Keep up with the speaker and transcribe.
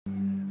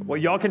Well,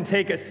 y'all can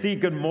take a seat.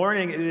 Good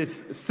morning. It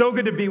is so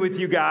good to be with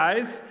you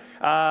guys.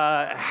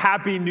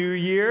 Happy New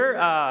Year.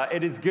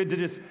 It is good to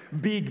just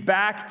be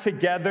back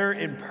together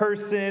in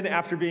person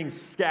after being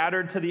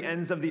scattered to the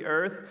ends of the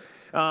earth.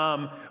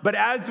 But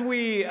as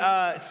we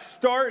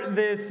start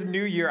this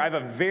new year, I have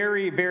a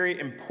very, very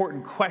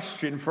important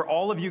question for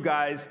all of you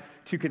guys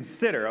to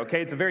consider,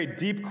 okay? It's a very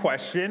deep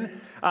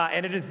question,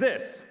 and it is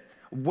this.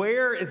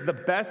 Where is the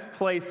best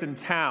place in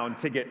town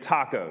to get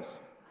tacos?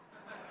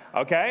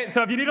 Okay,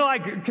 so if you need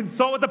to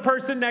consult with the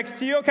person next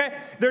to you, okay,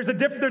 there's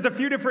a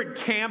few different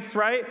camps,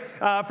 right?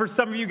 For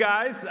some of you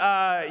guys,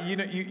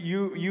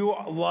 you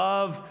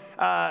love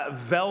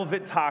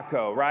Velvet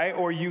Taco, right?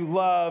 Or you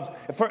love,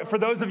 for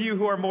those of you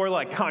who are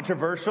more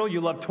controversial,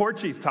 you love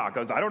Torchy's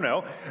Tacos. I don't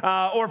know.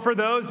 Or for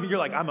those, you're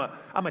like, I'm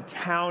a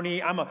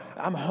townie,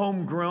 I'm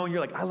homegrown.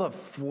 You're like, I love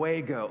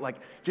Fuego,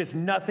 just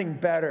nothing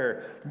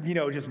better.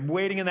 Just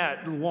waiting in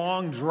that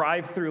long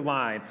drive-through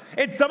line.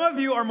 And some of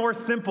you are more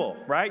simple,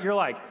 right? You're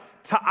like,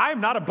 I'm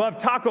not above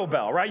Taco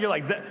Bell, right? You're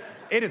like,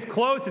 it is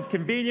close, it's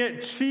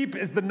convenient, cheap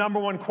is the number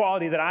one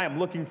quality that I am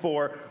looking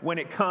for when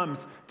it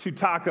comes to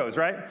tacos,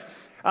 right?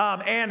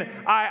 And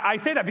I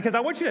say that because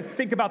I want you to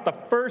think about the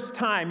first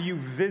time you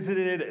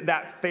visited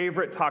that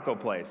favorite taco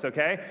place,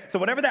 okay? So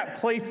whatever that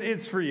place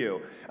is for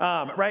you,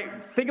 right?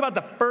 Think about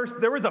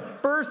there was a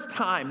first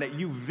time that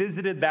you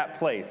visited that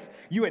place.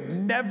 You had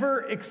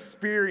never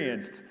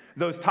experienced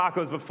those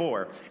tacos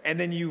before, and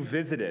then you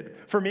visited.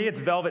 For me, it's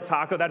Velvet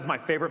Taco. That is my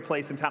favorite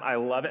place in town. I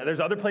love it. There's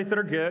other places that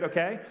are good,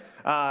 okay?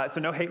 So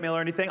no hate mail or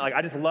anything.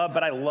 I love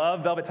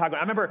Velvet Taco. I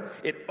remember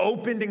it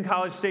opened in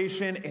College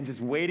Station and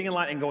just waiting in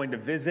line and going to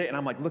visit, and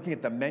I'm looking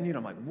at the menu, and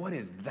I'm like, what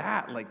is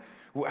that?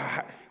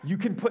 You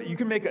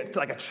can make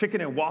a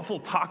chicken and waffle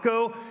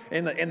taco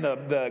in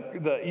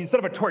the instead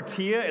of a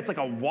tortilla, it's like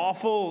a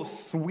waffle,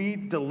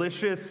 sweet,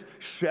 delicious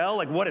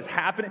shell. What is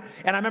happening?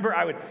 And I remember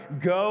I would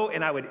go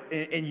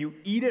and you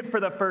eat it for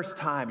the first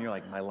time. You're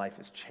like, my life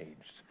has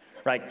changed.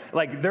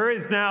 There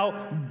is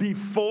now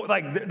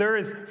there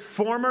is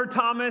former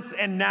Thomas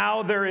and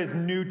now there is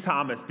new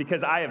Thomas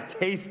because I have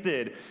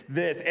tasted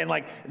this and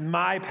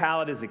my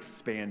palate is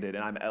expanded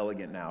and I'm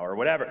elegant now or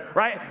whatever,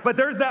 right? But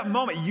there's that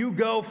moment you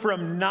go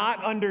from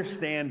not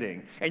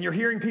understanding and you're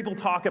hearing people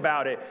talk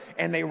about it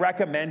and they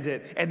recommend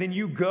it and then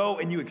you go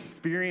and you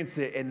experience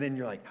it and then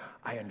you're like,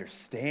 I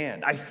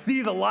understand. I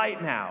see the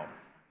light now.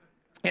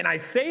 And I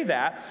say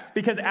that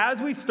because as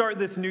we start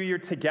this new year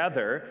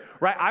together,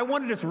 right, I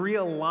want to just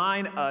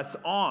realign us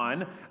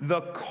on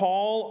the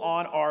call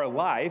on our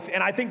life.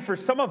 And I think for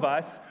some of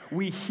us,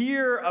 we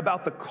hear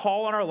about the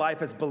call on our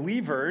life as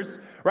believers,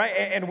 right?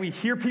 And we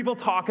hear people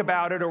talk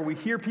about it or we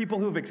hear people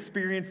who've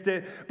experienced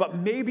it. But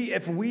maybe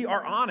if we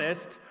are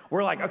honest,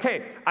 we're like,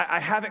 okay, I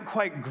haven't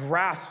quite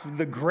grasped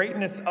the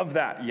greatness of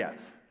that yet.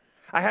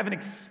 I haven't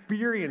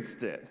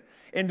experienced it.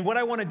 And what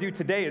I want to do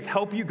today is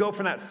help you go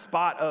from that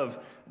spot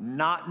of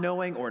not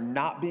knowing or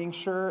not being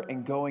sure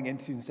and going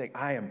into and saying,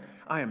 I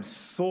am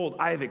sold.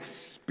 I have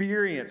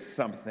experienced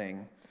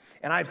something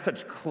and I have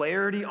such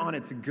clarity on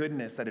its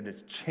goodness that it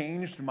has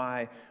changed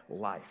my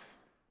life.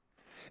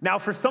 Now,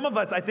 for some of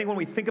us, I think when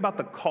we think about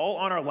the call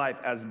on our life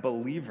as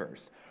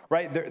believers,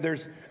 right,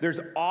 there's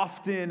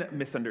often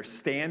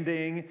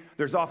misunderstanding,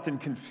 there's often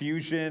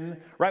confusion,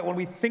 right? When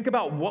we think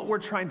about what we're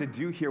trying to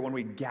do here, when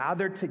we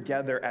gather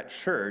together at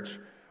church,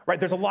 right,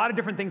 there's a lot of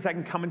different things that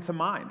can come into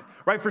mind,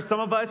 right? For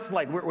some of us,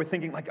 we're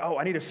thinking oh,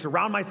 I need to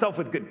surround myself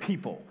with good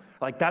people.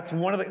 That's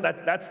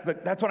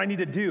what I need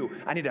to do.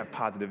 I need to have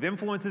positive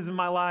influences in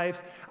my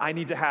life. I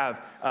need to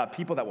have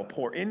people that will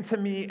pour into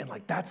me, and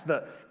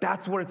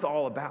that's what it's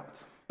all about.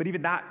 But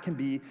even that can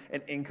be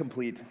an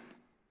incomplete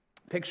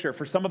picture.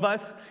 For some of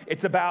us,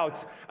 it's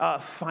about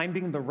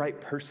finding the right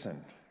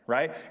person,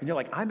 right? And you're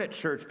like, I'm at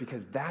church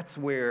because that's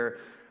where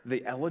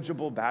the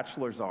eligible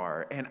bachelors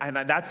are, and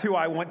that's who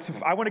I want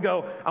to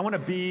go. I want to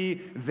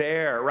be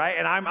there, right?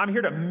 And I'm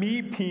here to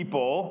meet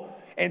people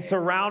and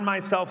surround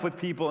myself with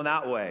people in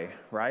that way,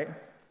 right?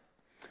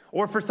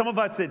 Or for some of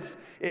us,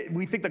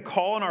 we think the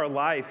call in our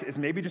life is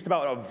maybe just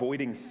about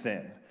avoiding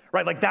sin,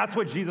 right? That's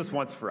what Jesus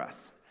wants for us.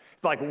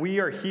 It's we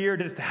are here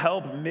to just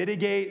help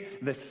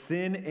mitigate the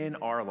sin in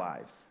our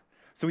lives.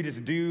 So we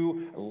just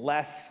do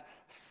less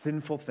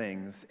sinful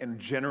things and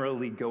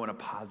generally go in a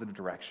positive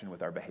direction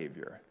with our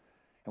behavior.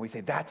 And we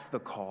say, that's the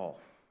call.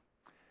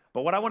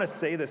 But what I want to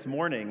say this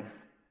morning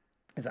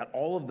is that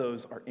all of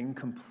those are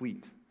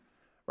incomplete,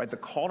 right? The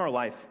call in our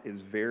life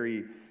is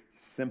very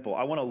simple.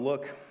 I want to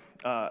look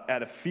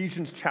at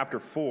Ephesians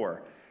chapter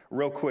 4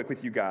 real quick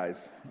with you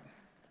guys.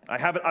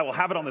 I will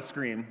have it on the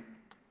screen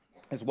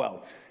as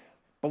well.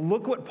 But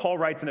look what Paul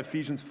writes in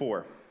Ephesians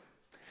 4.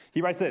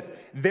 He writes this,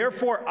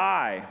 therefore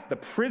I, the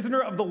prisoner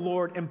of the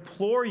Lord,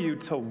 implore you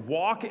to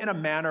walk in a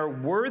manner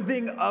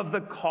worthy of the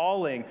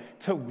calling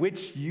to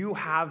which you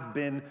have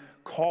been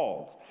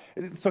called.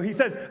 So he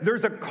says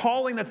there's a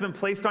calling that's been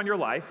placed on your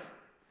life.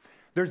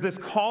 There's this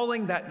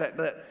calling that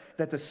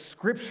the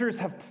scriptures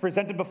have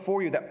presented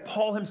before you, that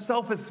Paul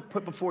himself has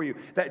put before you,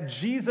 that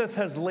Jesus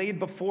has laid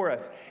before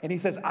us. And he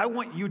says, I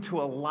want you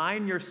to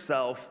align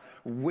yourself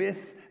with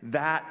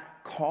that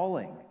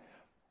calling.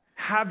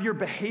 Have your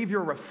behavior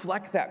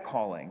reflect that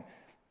calling.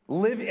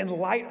 Live in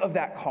light of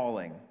that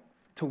calling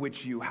to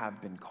which you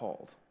have been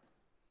called.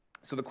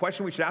 So the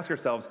question we should ask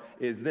ourselves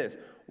is this: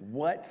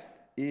 what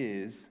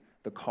is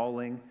the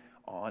calling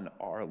on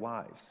our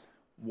lives?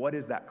 What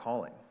is that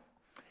calling?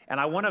 And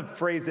I want to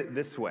phrase it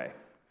this way.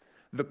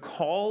 The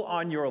call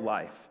on your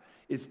life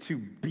is to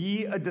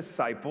be a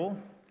disciple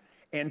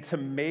and to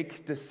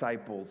make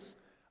disciples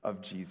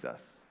of Jesus.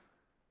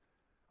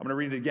 I'm going to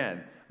read it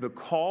again. The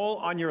call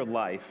on your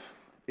life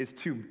is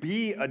to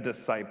be a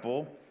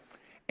disciple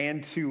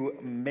and to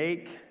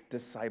make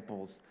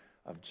disciples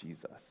of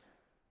Jesus.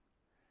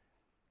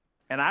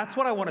 And that's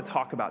what I want to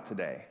talk about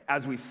today.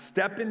 As we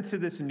step into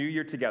this new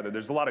year together,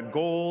 there's a lot of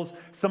goals.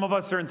 Some of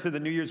us are into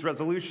the New Year's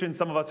resolution.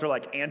 Some of us are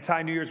like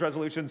anti-New Year's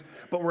resolutions.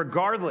 But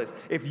regardless,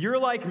 if you're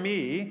like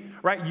me,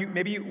 right,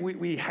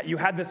 you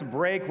had this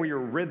break where your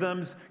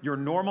rhythms, your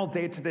normal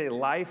day-to-day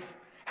life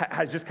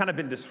has just kind of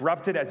been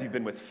disrupted as you've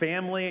been with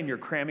family and you're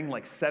cramming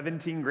like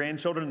 17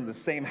 grandchildren in the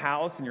same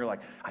house and you're like,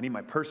 I need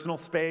my personal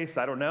space.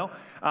 I don't know,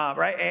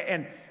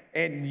 right?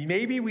 And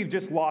maybe we've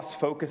just lost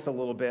focus a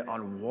little bit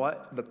on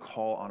what the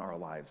call on our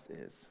lives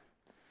is.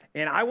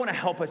 And I want to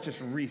help us just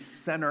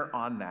recenter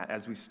on that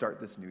as we start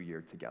this new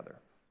year together.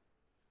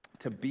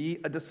 To be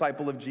a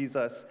disciple of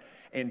Jesus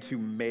and to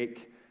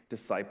make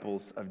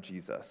disciples of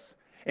Jesus.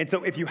 And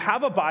so if you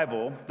have a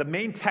Bible, the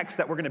main text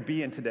that we're going to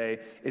be in today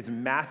is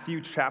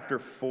Matthew chapter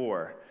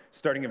 4,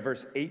 starting in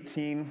verse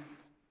 18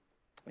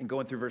 and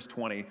going through verse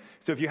 20.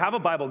 So if you have a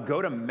Bible,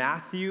 go to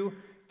Matthew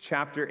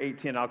chapter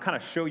 18. I'll kind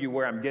of show you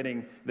where I'm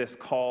getting this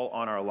call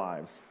on our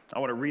lives. I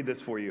want to read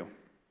this for you.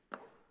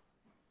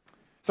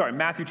 Sorry,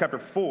 Matthew chapter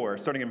 4,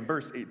 starting in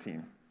verse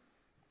 18.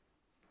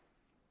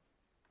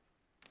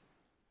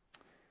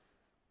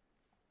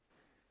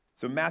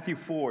 So Matthew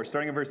 4,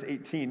 starting in verse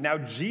 18. Now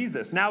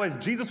as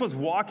Jesus was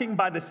walking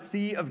by the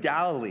Sea of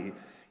Galilee,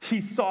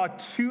 he saw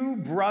two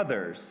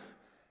brothers,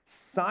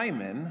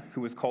 Simon,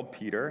 who was called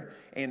Peter,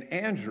 and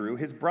Andrew,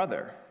 his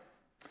brother.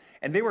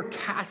 And they were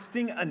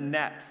casting a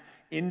net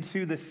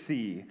into the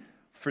sea,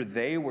 for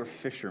they were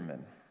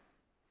fishermen.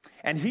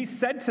 And he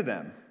said to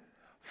them,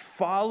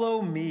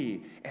 "Follow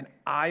me, and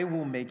I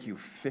will make you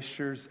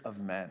fishers of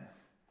men."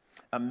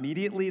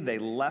 Immediately they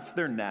left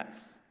their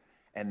nets,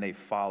 and they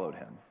followed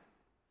him.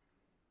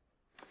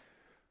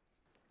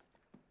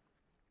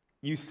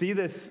 You see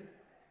this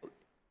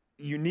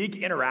unique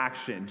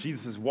interaction.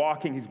 Jesus is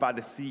walking, he's by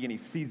the sea, and he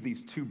sees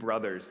these two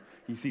brothers.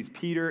 He sees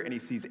Peter and he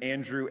sees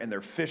Andrew, and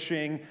they're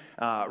fishing,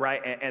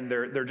 right? And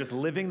they're just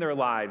living their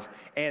lives.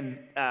 And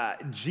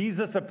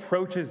Jesus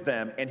approaches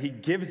them, and he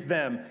gives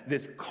them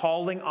this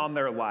calling on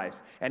their life.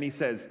 And he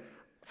says,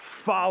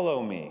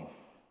 "Follow me,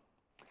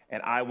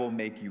 and I will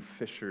make you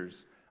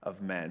fishers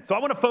of men." So I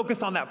want to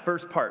focus on that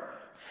first part,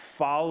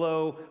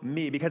 follow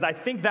me, because I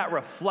think that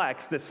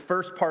reflects this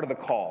first part of the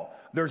call.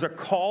 There's a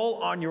call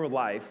on your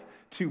life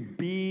to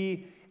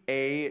be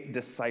a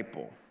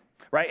disciple,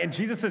 right? And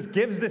Jesus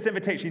gives this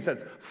invitation. He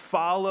says,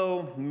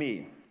 "Follow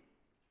me."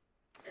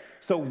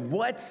 So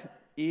what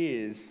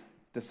is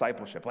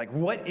discipleship? Like,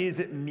 what does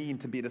it mean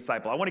to be a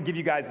disciple? I want to give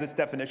you guys this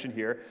definition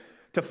here: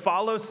 to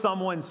follow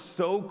someone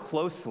so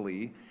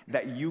closely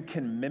that you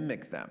can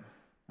mimic them.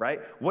 Right?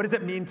 What does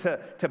it mean to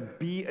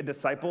be a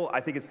disciple?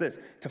 I think it's this: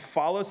 to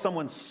follow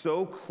someone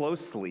so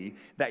closely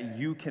that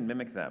you can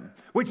mimic them.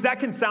 Which that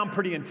can sound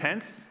pretty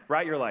intense,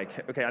 right? You're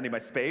like, okay, I need my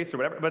space or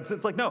whatever. But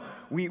it's like, no,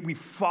 we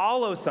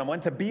follow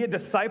someone. To be a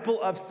disciple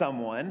of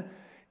someone,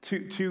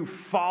 to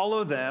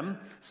follow them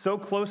so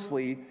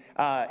closely,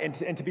 and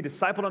to be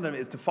discipled on them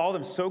is to follow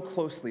them so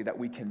closely that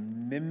we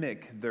can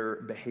mimic their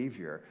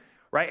behavior.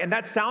 Right? And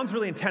that sounds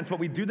really intense, but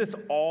we do this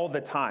all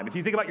the time. If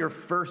you think about your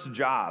first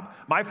job,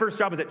 my first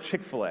job was at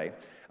Chick-fil-A.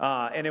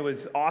 And it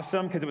was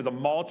awesome because it was a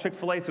mall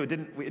Chick-fil-A, so it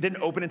didn't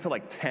open until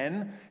like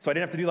 10. So I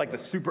didn't have to do like the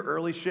super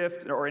early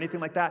shift or anything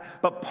like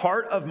that. But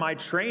part of my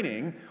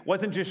training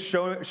wasn't just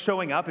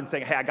showing up and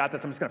saying, "Hey, I got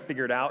this, I'm just going to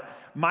figure it out."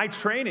 My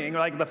training,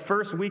 like the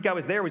first week I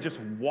was there, was just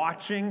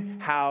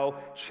watching how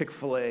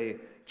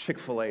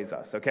Chick-fil-A's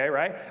us, okay,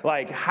 right?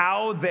 Like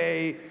how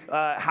they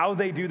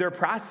do their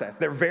process.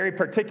 They're very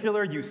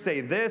particular. You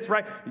say this,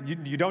 right?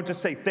 You don't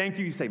just say thank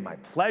you. You say my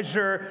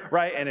pleasure,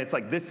 right? And it's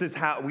like, this is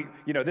how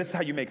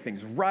you make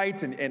things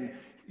right. And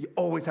you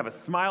always have a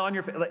smile on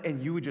your face.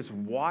 And you would just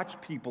watch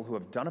people who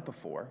have done it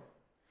before,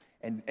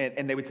 and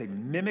they would say,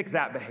 mimic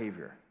that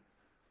behavior,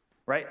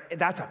 right? And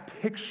that's a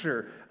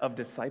picture of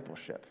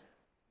discipleship.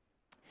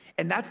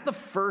 And that's the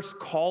first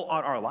call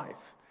on our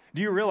life.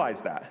 Do you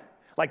realize that?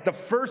 Like the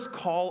first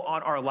call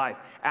on our life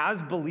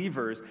as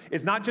believers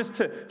is not just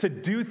to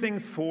do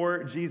things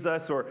for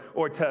Jesus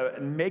or to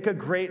make a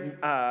great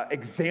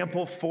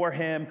example for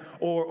him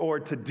or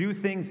to do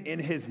things in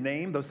his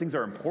name. Those things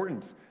are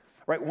important,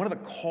 right? One of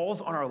the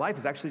calls on our life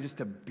is actually just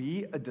to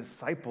be a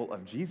disciple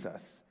of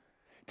Jesus.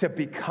 to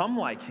become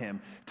like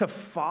him, to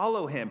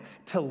follow him,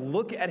 to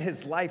look at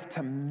his life,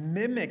 to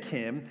mimic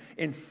him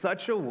in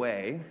such a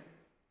way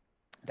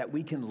that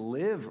we can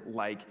live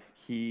like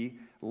he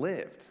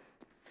lived.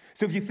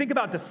 So if you think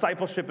about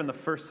discipleship in the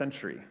first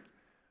century,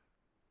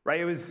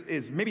 right,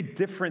 is maybe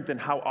different than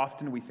how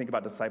often we think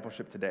about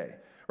discipleship today,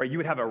 right? You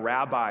would have a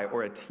rabbi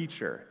or a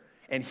teacher,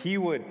 and he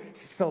would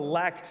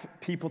select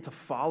people to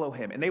follow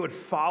him, and they would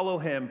follow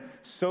him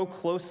so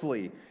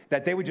closely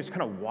that they would just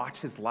kind of watch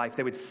his life.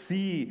 They would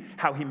see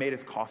how he made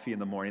his coffee in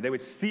the morning. They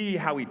would see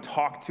how he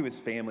talked to his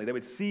family. They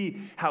would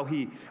see how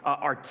he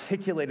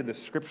articulated the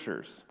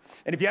scriptures.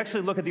 And if you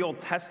actually look at the Old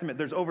Testament,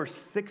 there's over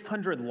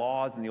 600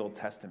 laws in the Old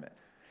Testament.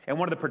 And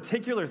one of the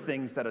particular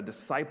things that a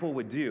disciple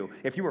would do,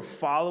 if you were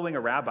following a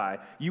rabbi,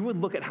 you would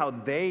look at how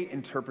they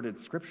interpreted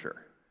scripture.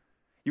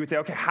 You would say,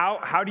 okay,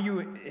 how do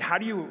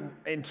you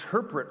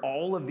interpret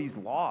all of these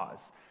laws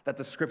that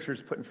the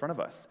scriptures put in front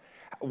of us?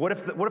 What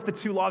if the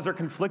two laws are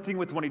conflicting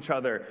with one each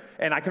other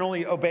and I can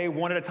only obey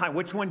one at a time?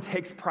 Which one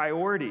takes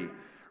priority,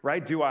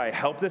 right? Do I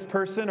help this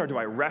person or do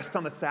I rest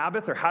on the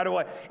Sabbath? Or how do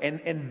I?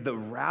 And the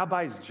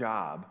rabbi's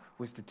job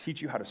was to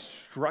teach you how to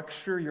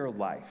structure your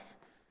life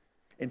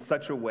in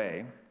such a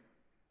way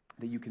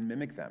that you can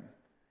mimic them,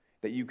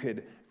 that you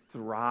could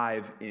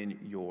thrive in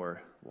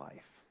your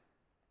life.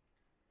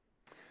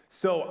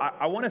 So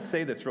I want to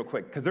say this real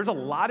quick, because there's a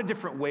lot of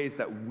different ways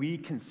that we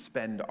can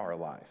spend our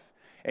life.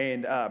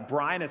 And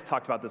Brian has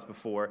talked about this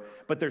before,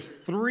 but there's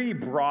 3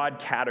 broad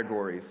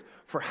categories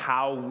for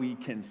how we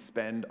can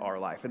spend our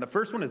life. And the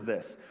first one is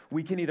this: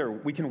 we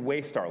can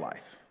waste our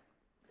life.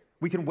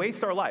 We can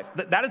waste our life.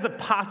 That is a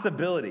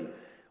possibility.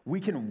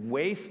 We can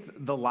waste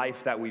the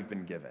life that we've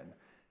been given.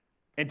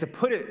 And to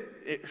put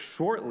it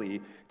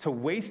shortly, to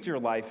waste your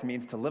life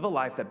means to live a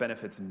life that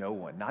benefits no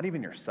one, not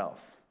even yourself.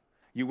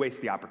 You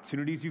waste the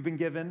opportunities you've been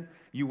given.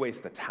 You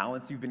waste the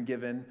talents you've been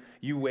given.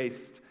 You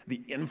waste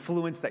the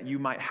influence that you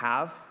might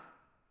have.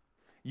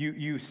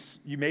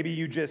 Maybe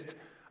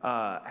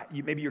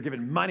you're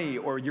given money,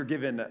 or you're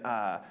given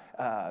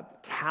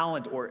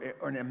talent or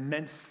an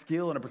immense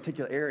skill in a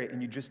particular area,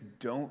 and you just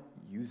don't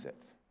use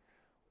it,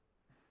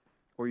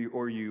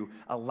 or you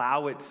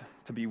allow it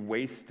to be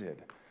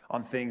wasted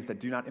on things that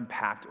do not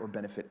impact or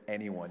benefit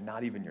anyone,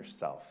 not even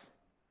yourself.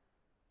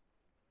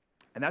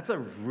 And that's a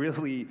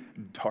really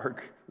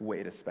dark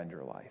way to spend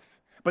your life.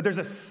 But there's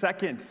a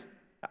second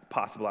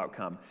possible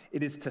outcome.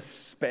 It is to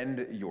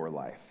spend your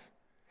life.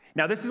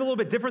 Now, this is a little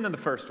bit different than the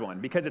first one,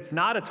 because it's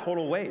not a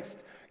total waste.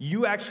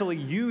 You actually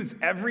use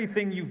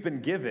everything you've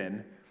been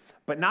given,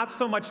 but not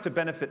so much to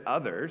benefit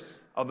others,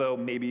 although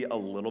maybe a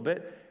little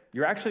bit.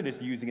 You're actually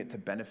just using it to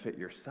benefit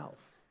yourself.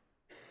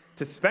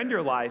 To spend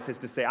your life is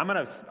to say, I'm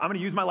going to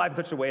use my life in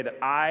such a way that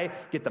I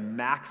get the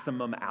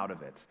maximum out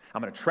of it.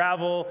 I'm going to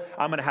travel.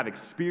 I'm going to have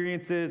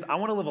experiences. I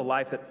want to live a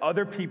life that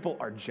other people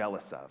are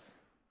jealous of.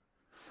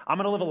 I'm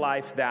going to live a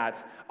life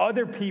that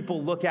other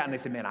people look at and they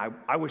say, man,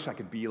 I wish I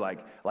could be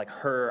like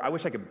her. I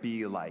wish I could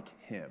be like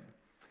him.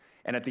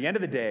 And at the end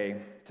of the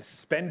day, to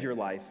spend your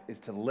life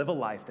is to live a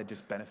life that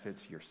just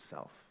benefits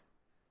yourself.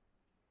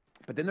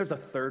 But then there's a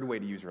third way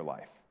to use your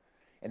life,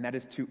 and that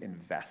is to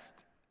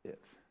invest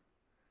it.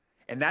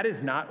 And that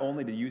is not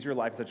only to use your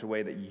life in such a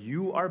way that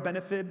you are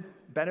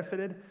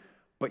benefited,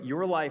 but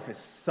your life is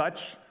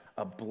such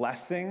a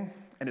blessing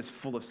and is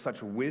full of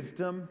such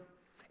wisdom,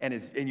 and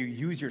you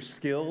use your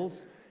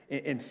skills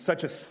in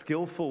such a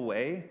skillful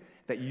way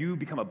that you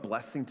become a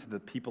blessing to the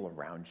people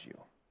around you.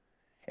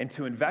 And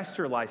to invest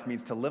your life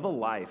means to live a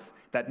life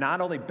that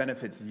not only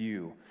benefits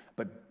you,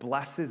 but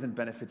blesses and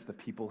benefits the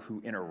people who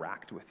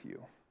interact with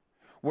you,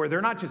 where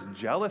they're not just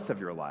jealous of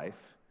your life,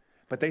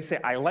 but they say,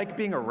 I like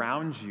being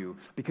around you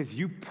because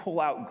you pull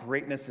out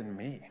greatness in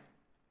me.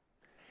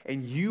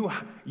 And you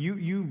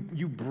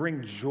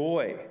bring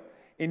joy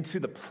into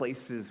the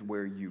places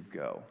where you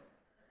go.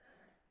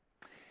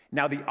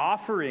 Now, the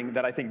offering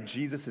that I think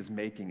Jesus is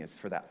making is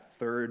for that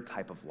third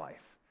type of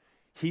life.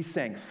 He's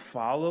saying,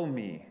 follow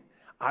me.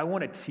 I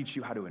want to teach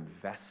you how to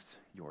invest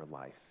your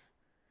life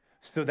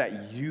so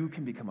that you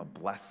can become a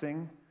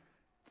blessing,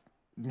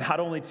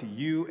 not only to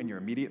you and your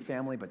immediate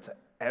family, but to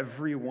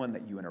everyone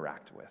that you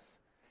interact with.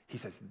 He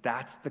says,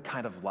 that's the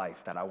kind of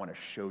life that I want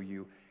to show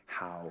you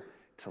how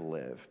to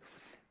live.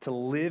 To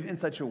live in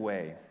such a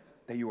way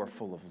that you are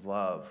full of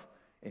love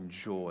and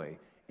joy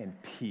and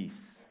peace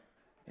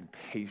and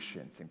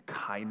patience and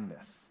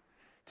kindness.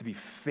 To be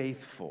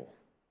faithful.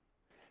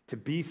 To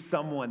be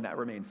someone that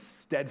remains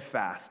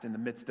steadfast in the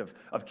midst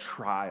of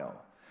trial.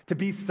 To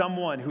be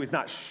someone who is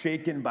not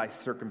shaken by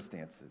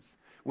circumstances.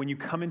 When you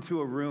come into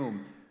a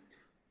room,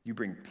 you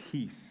bring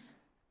peace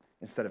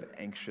instead of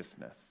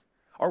anxiousness.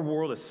 Our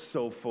world is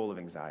so full of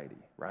anxiety,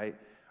 right?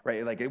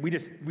 Like we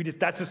just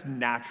that's just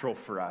natural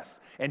for us.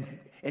 And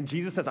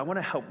Jesus says, I want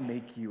to help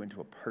make you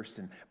into a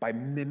person by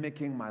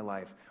mimicking my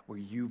life where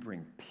you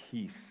bring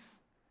peace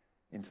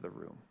into the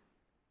room.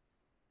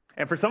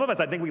 And for some of us,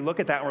 I think we look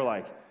at that and we're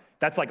like,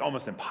 that's like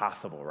almost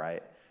impossible,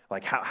 right?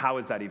 Like how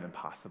is that even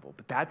possible?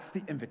 But that's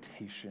the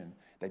invitation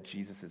that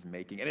Jesus is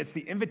making. And it's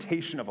the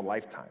invitation of a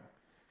lifetime.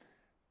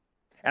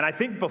 And I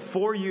think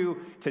before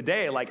you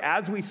today, like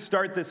as we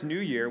start this new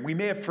year, we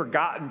may have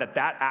forgotten that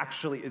that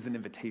actually is an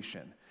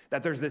invitation.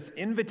 That there's this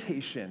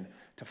invitation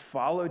to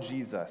follow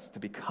Jesus, to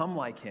become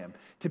like him,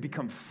 to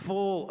become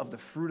full of the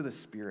fruit of the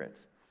Spirit.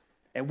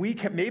 And we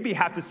can maybe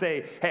have to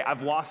say, hey,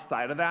 I've lost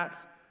sight of that.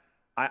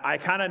 I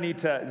kind of need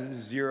to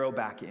zero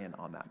back in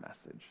on that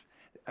message.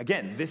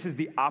 Again, this is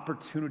the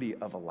opportunity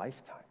of a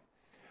lifetime.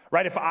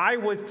 Right? If I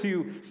was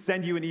to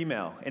send you an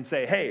email and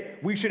say, hey,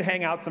 we should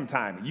hang out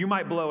sometime, you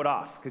might blow it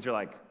off because you're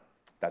like,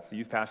 that's the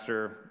youth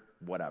pastor,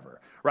 whatever.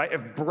 Right?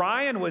 If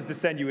Brian was to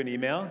send you an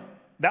email,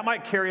 that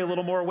might carry a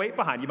little more weight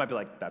behind. You might be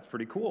like, that's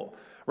pretty cool.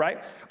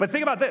 Right? But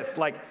think about this.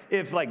 Like,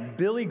 if like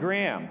Billy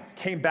Graham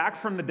came back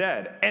from the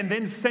dead and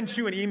then sent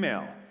you an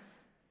email,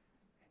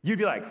 you'd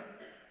be like,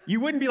 you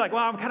wouldn't be like,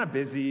 well, I'm kind of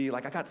busy.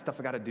 Like, I got stuff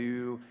I got to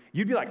do.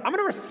 You'd be like, I'm going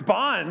to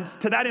respond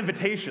to that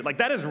invitation. Like,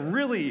 that's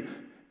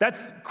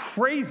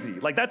crazy.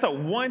 Like, that's a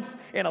once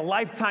in a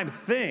lifetime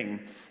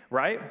thing,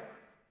 right?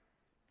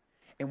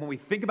 And when we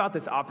think about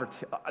this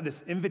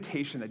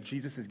invitation that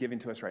Jesus is giving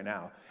to us right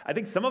now, I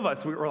think some of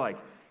us, we're like,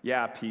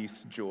 yeah,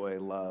 peace, joy,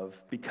 love,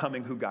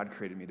 becoming who God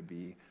created me to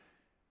be.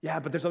 Yeah,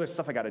 but there's other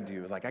stuff I got to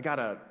do. Like, I got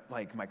to,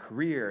 like, my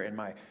career and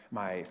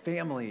my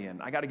family,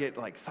 and I got to get,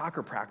 like,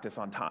 soccer practice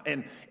on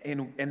time.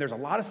 And there's a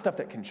lot of stuff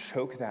that can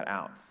choke that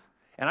out.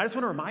 And I just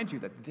want to remind you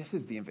that this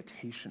is the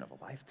invitation of a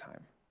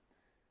lifetime.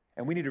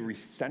 And we need to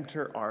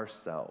recenter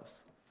ourselves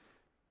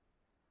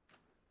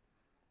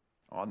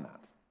on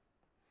that.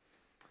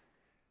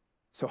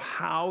 So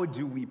how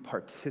do we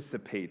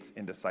participate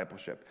in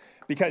discipleship?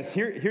 Because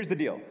here's the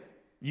deal.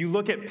 You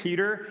look at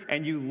Peter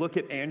and you look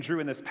at Andrew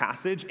in this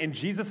passage, and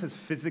Jesus is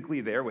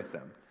physically there with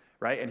them,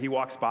 right? And he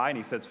walks by and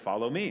he says,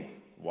 follow me,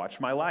 watch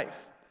my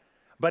life.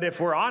 But if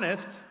we're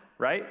honest,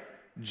 right,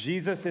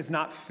 Jesus is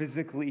not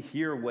physically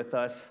here with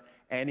us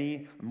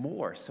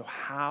anymore. So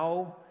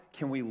how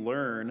can we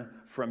learn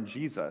from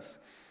Jesus?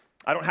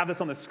 I don't have this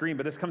on the screen,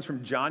 but this comes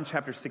from John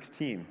chapter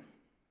 16.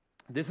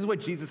 This is what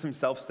Jesus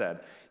himself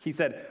said. He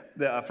said,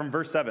 from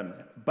verse 7,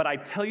 but I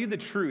tell you the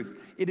truth,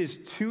 it is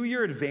to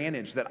your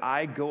advantage that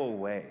I go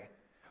away.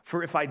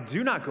 For if I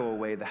do not go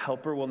away, the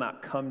helper will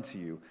not come to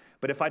you.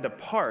 But if I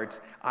depart,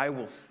 I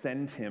will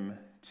send him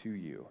to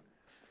you.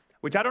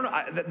 Which I don't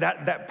know,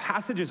 that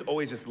passage has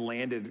always just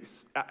landed.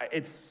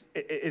 It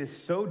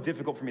is so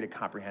difficult for me to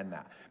comprehend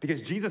that.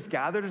 Because Jesus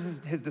gathered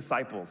his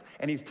disciples,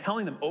 and he's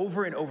telling them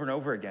over and over and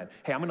over again,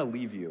 hey, I'm going to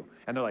leave you.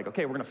 And they're like,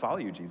 okay, we're going to follow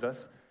you,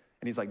 Jesus.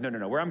 And he's like,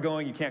 no, where I'm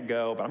going, you can't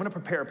go, but I'm going to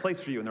prepare a place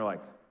for you. And they're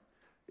like,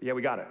 yeah,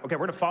 we got it. Okay,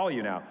 we're going to follow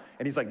you now.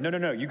 And he's like,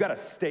 no, you got to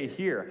stay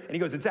here. And he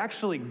goes, it's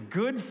actually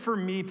good for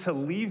me to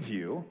leave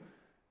you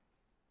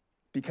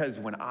because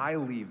when I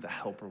leave, the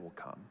helper will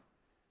come.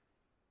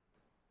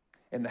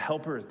 And the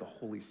helper is the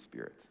Holy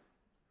Spirit.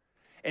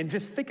 And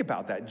just think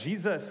about that.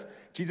 Jesus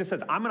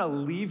says, I'm going to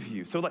leave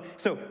you. So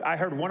I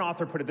heard one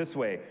author put it this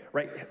way,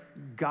 right?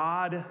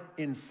 God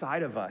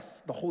inside of us,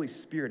 the Holy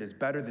Spirit, is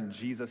better than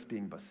Jesus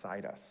being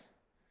beside us.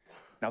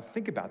 Now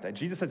think about that.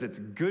 Jesus says it's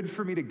good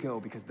for me to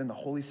go because then the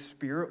Holy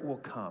Spirit will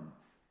come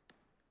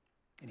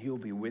and he will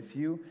be with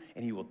you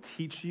and he will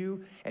teach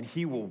you and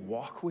he will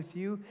walk with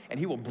you and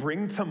he will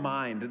bring to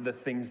mind the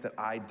things that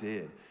I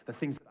did, the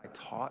things that I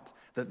taught,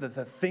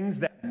 the things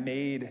that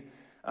made,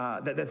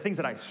 the things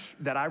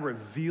that I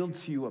revealed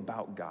to you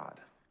about God.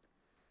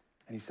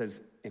 And he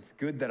says, it's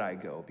good that I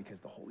go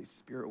because the Holy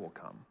Spirit will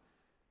come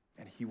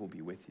and he will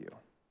be with you.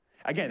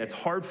 Again, it's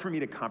hard for me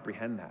to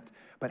comprehend that,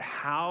 but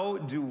how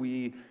do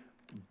we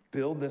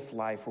build this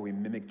life where we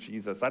mimic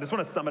Jesus? I just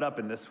want to sum it up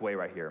in this way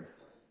right here.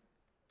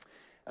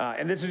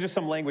 And this is just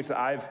some language that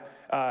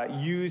I've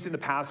used in the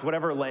past,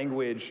 whatever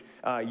language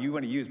you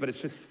want to use, but it's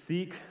just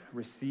seek,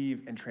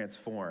 receive, and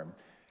transform.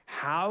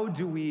 How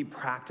do we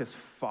practice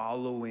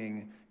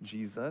following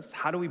Jesus?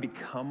 How do we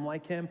become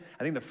like him?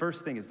 I think the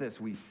first thing is this: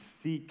 we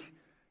seek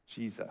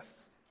Jesus.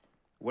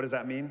 What does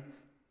that mean?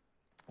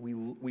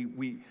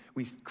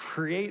 We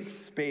create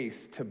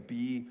space to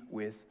be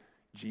with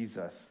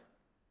Jesus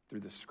through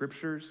the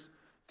scriptures,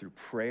 through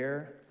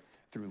prayer,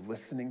 through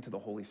listening to the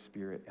Holy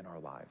Spirit in our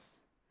lives.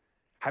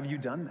 Have you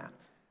done that?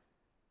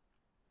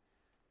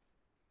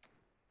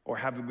 Or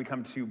have we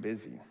become too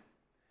busy?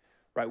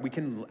 Right? We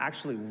can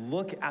actually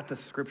look at the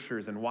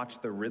scriptures and watch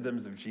the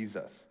rhythms of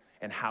Jesus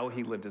and how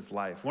he lived his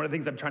life. One of the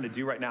things I'm trying to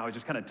do right now is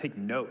just kind of take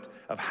note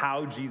of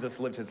how Jesus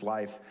lived his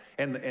life.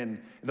 And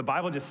the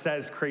Bible just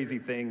says crazy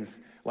things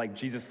like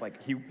Jesus,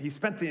 like he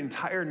spent the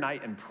entire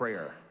night in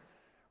prayer.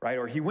 Right?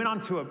 Or he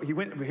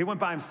went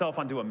by himself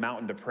onto a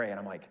mountain to pray. And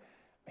I'm like,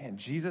 man,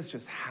 Jesus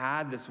just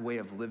had this way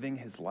of living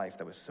his life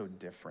that was so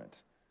different.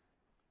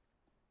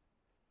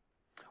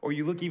 Or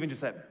you look even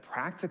just at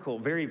practical,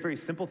 very, very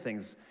simple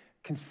things.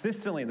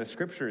 Consistently in the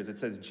scriptures, it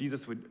says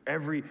Jesus would,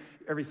 every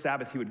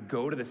Sabbath, he would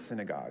go to the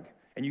synagogue.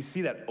 And you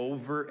see that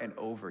over and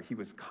over. He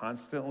was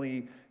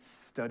constantly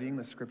studying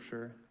the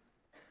scripture.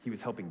 He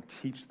was helping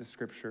teach the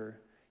scripture.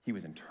 He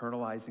was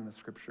internalizing the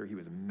scripture. He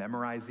was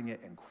memorizing it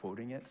and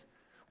quoting it.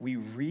 We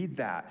read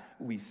that,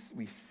 we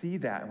see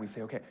that, and we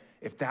say, okay,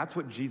 if that's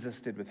what Jesus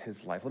did with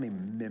his life, let me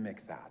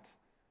mimic that.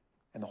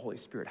 And the Holy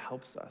Spirit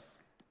helps us.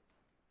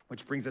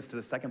 Which brings us to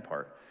the second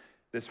part,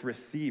 this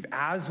receive.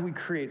 As we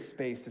create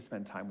space to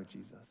spend time with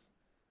Jesus,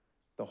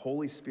 the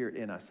Holy Spirit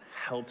in us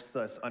helps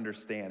us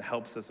understand,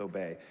 helps us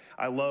obey.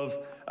 I love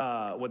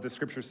what the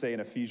scriptures say in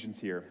Ephesians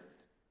here.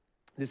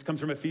 This comes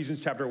from Ephesians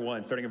chapter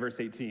 1, starting in verse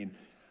 18.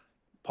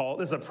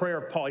 This is a prayer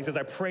of Paul. He says,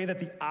 I pray that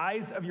the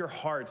eyes of your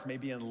hearts may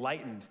be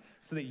enlightened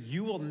so that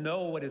you will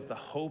know what is the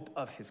hope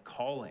of his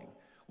calling,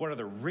 what are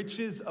the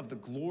riches of the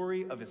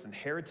glory of his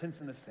inheritance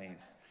in the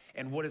saints,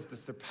 and what is the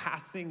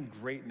surpassing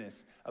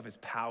greatness of his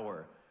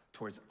power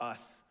towards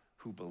us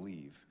who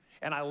believe.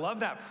 And I love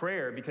that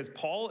prayer because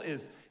Paul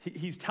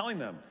he's telling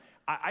them,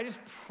 I just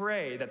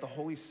pray that the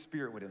Holy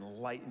Spirit would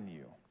enlighten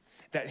you,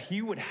 that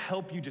he would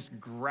help you just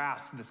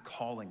grasp this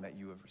calling that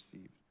you have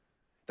received,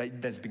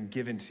 that's been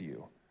given to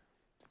you.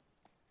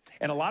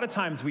 And a lot of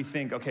times we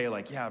think, okay,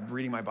 I'm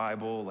reading my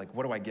Bible,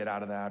 what do I get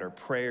out of that? Or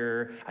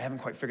prayer, I haven't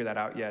quite figured that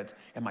out yet.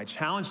 And my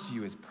challenge to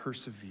you is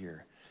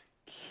persevere.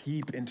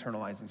 Keep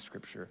internalizing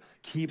scripture.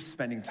 Keep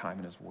spending time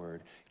in his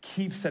word.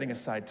 Keep setting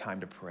aside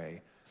time to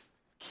pray.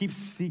 Keep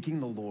seeking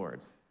the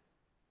Lord.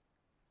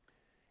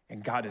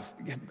 And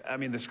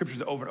the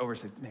scriptures over and over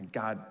says, man,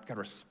 God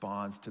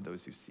responds to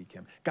those who seek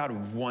him.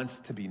 God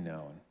wants to be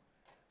known.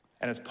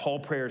 And as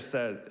Paul's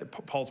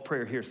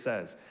prayer here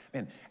says,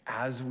 man,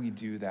 as we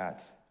do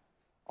that,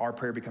 our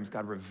prayer becomes,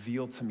 God,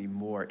 reveal to me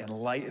more,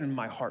 enlighten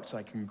my heart so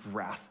I can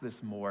grasp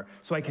this more,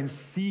 so I can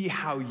see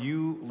how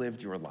you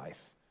lived your life,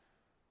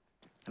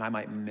 and I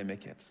might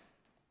mimic it.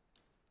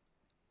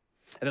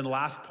 And then the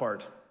last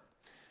part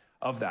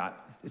of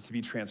that is to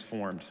be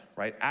transformed,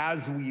 right?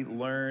 As we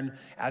learn,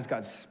 as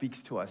God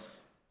speaks to us,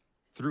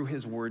 through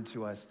his word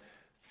to us,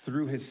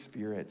 through his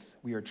Spirit,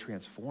 we are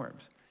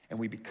transformed, and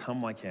we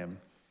become like him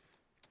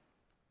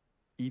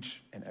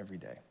each and every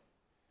day.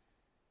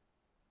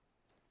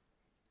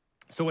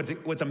 So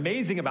what's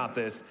amazing about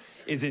this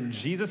is in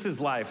Jesus'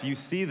 life, you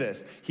see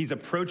this. He's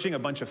approaching a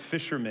bunch of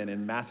fishermen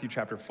in Matthew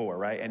chapter 4,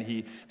 right?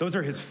 And those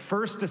are the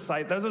first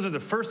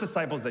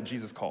disciples that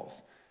Jesus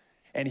calls.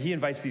 And he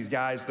invites these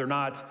guys. They're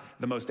not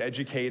the most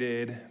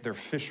educated. They're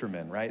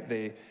fishermen, right?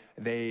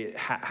 They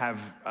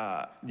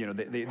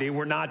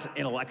were not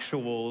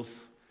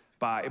intellectuals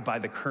by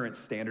the current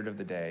standard of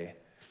the day.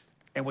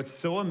 And what's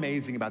so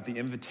amazing about the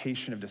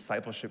invitation of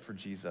discipleship for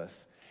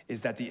Jesus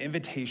is that the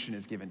invitation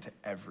is given to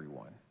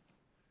everyone.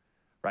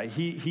 Right?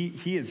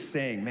 He is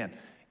saying, man,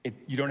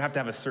 you don't have to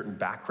have a certain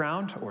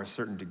background or a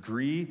certain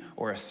degree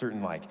or a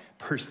certain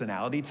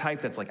personality type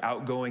that's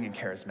outgoing and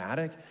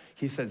charismatic.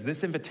 He says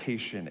this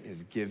invitation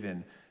is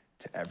given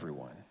to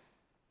everyone.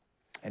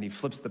 And he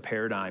flips the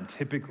paradigm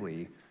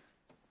typically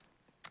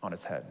on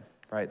its head,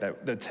 right?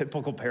 The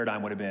typical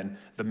paradigm would have been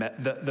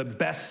the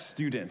best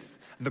students,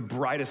 the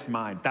brightest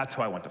minds. That's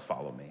who I want to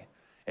follow me.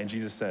 And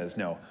Jesus says,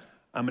 no,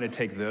 I'm going to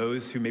take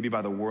those who maybe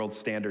by the world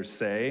standards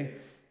say,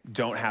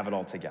 don't have it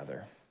all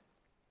together.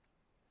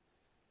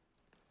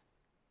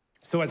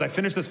 So as I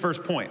finish this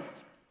first point,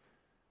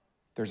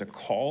 there's a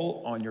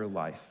call on your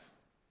life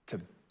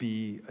to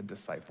be a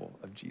disciple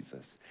of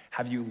Jesus.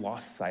 Have you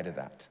lost sight of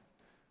that?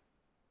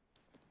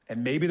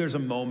 And maybe there's a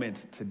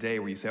moment today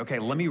where you say, okay,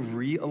 let me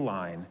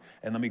realign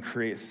and let me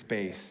create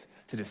space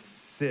to just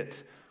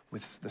sit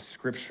with the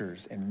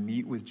scriptures and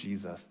meet with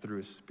Jesus through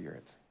his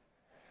Spirit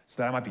so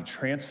that I might be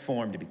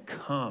transformed to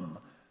become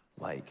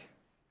like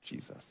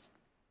Jesus.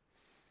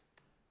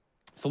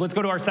 So let's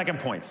go to our second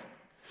point.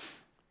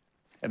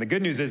 And the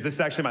good news is this is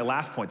actually my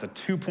last point.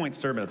 It's a 2-point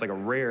sermon. It's like a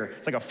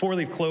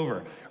 4-leaf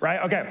clover,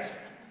 right? Okay.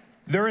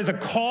 There is a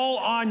call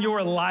on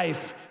your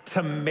life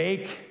to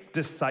make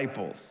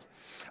disciples.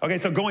 Okay,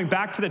 so going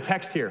back to the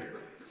text here,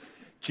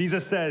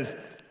 Jesus says,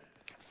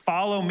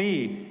 follow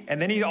me.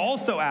 And then he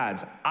also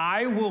adds,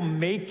 I will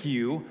make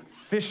you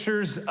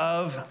fishers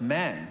of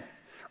men,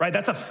 right?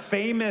 That's a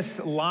famous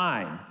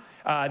line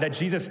that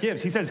Jesus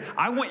gives. He says,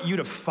 I want you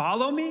to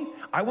follow me.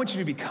 I want you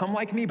to become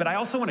like me, but I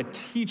also want to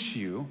teach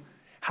you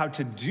how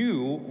to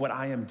do what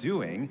I am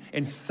doing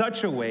in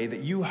such a way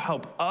that you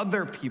help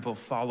other people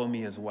follow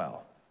me as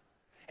well.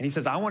 And he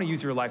says, I want to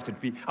use your life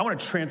I want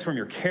to transform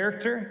your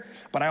character,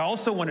 but I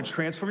also want to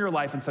transform your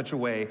life in such a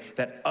way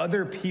that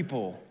other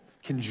people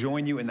can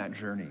join you in that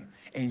journey.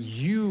 And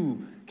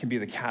you can be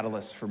the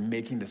catalyst for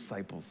making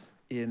disciples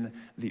in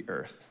the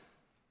earth.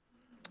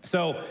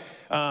 So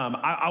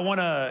I want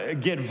to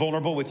get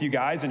vulnerable with you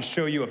guys and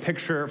show you a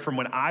picture from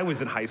when I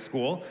was in high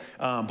school.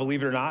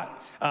 Believe it or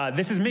not,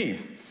 this is me.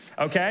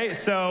 Okay,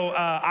 so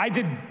I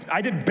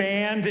did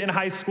band in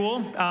high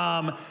school,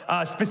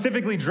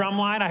 specifically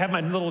drumline. I have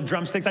my little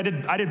drumsticks. I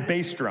did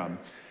bass drum,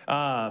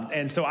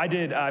 and so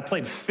I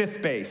played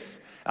fifth bass.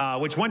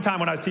 Which one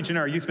time when I was teaching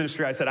our youth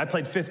ministry, I said, I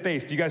played fifth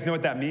bass. Do you guys know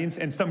what that means?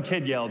 And some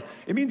kid yelled,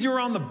 it means you were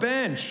on the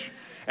bench.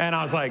 And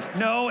I was like,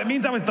 no, it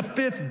means I was the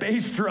fifth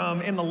bass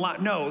drum in the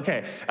line. No,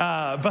 okay.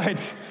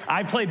 But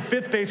I played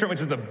fifth bass drum,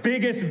 which is the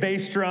biggest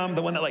bass drum,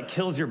 the one that like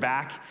kills your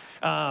back.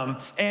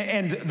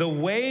 And the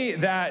way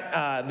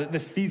that the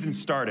season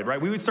started,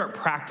 right? We would start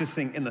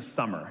practicing in the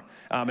summer.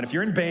 And if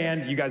you're in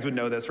band, you guys would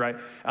know this, right?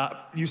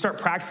 You start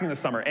practicing in the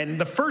summer.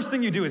 And the first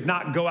thing you do is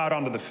not go out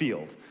onto the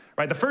field,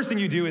 right? The first thing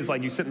you do is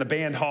like you sit in the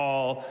band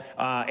hall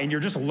and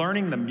you're just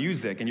learning the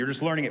music and you're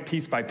just learning it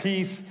piece by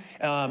piece.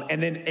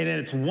 And then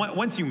it's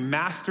once you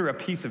master a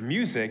piece of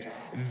music,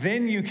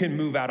 then you can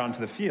move out onto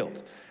the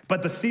field.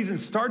 But the season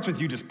starts with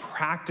you just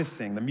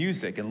practicing the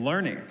music and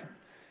learning.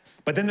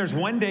 But then there's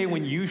one day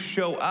when you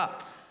show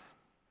up.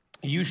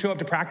 You show up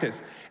to practice,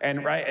 and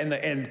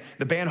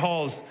the band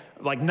hall's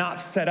like not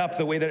set up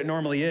the way that it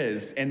normally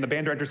is. And the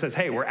band director says,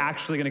 hey, we're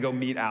actually gonna go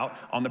meet out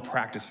on the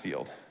practice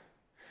field.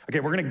 Okay,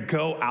 we're gonna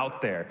go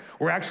out there.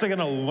 We're actually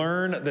gonna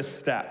learn the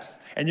steps,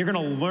 and you're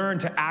gonna learn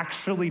to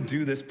actually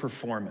do this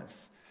performance,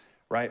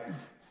 right?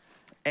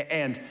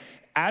 And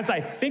as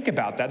I think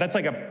about that, that's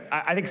like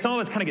I think some of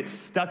us kind of get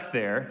stuck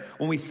there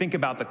when we think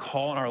about the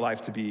call in our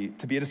life to be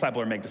a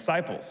disciple or make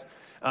disciples.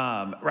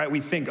 Right? We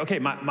think, okay,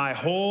 my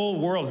whole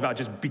world is about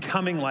just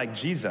becoming like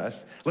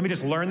Jesus. Let me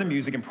just learn the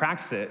music and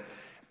practice it.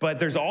 But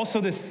there's also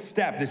this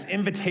step, this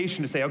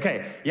invitation to say,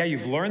 okay, yeah,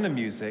 you've learned the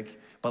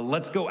music, but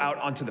let's go out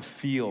onto the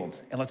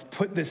field and let's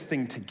put this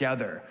thing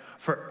together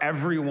for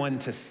everyone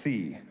to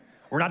see.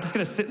 We're not just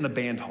gonna sit in the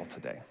band hall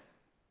today,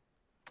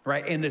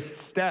 right? And this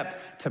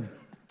step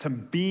to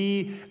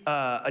be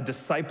a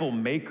disciple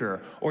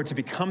maker or to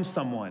become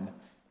someone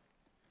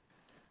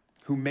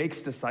who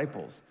makes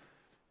disciples.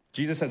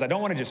 Jesus says, I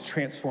don't want to just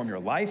transform your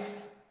life,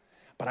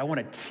 but I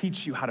want to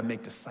teach you how to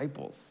make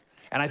disciples.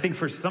 And I think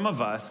for some of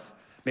us,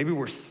 maybe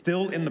we're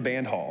still in the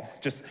band hall.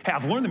 Just, hey,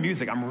 I've learned the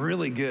music. I'm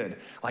really good.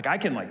 Like I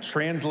can like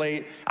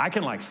translate. I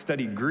can like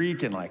study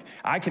Greek and like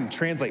I can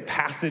translate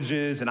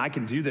passages and I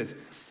can do this.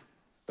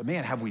 But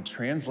man, have we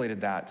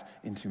translated that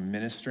into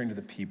ministering to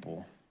the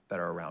people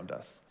that are around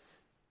us?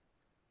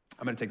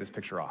 I'm going to take this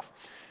picture off.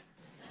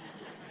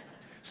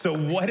 So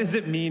what does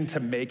it mean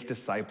to make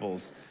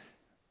disciples?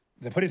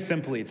 To put it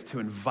simply, it's to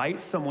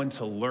invite someone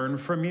to learn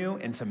from you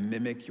and to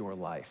mimic your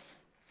life.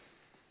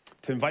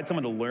 To invite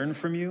someone to learn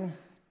from you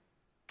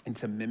and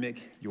to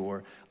mimic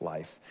your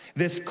life.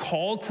 This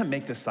call to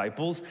make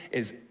disciples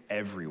is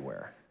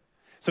everywhere.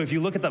 So if you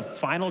look at the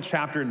final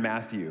chapter in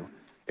Matthew,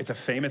 it's a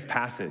famous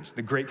passage,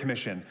 the Great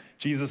Commission.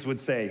 Jesus would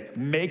say,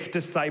 make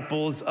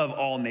disciples of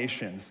all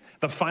nations.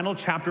 The final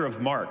chapter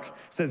of Mark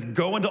says,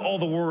 go into all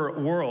the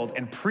world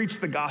and preach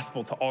the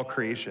gospel to all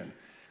creation.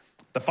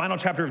 The final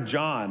chapter of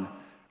John,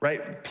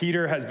 right?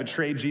 Peter has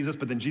betrayed Jesus,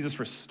 but then Jesus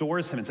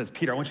restores him and says,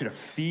 Peter, I want you to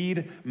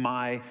feed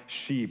my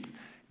sheep.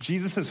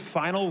 Jesus'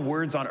 final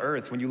words on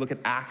earth, when you look at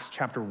Acts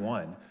chapter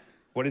 1,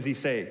 what does he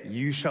say?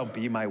 You shall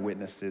be my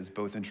witnesses,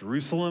 both in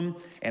Jerusalem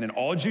and in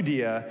all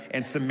Judea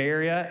and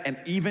Samaria and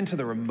even to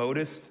the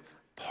remotest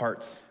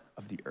parts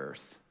of the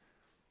earth.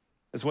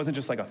 This wasn't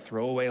just like a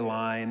throwaway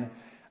line,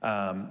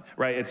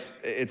 right?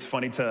 It's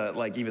funny to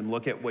like even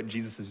look at what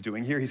Jesus is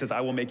doing here. He says,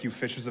 I will make you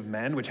fishers of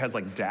men, which has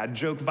like dad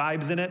joke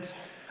vibes in it.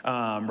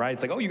 Right?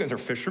 It's like, oh, you guys are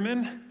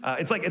fishermen?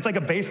 It's like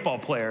a baseball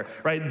player,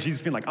 right? Jesus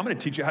being like, I'm going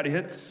to teach you how to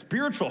hit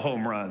spiritual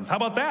home runs. How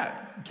about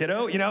that,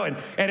 kiddo? You know, and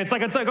it's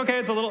like, okay,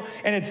 it's a little,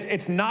 and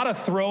it's not a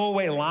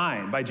throwaway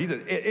line by Jesus.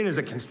 It is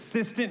a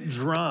consistent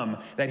drum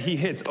that he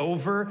hits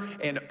over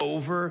and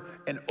over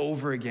and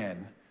over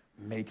again.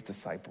 Make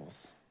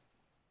disciples.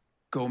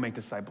 Go make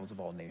disciples of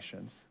all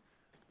nations.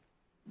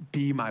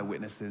 Be my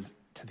witnesses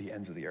to the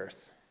ends of the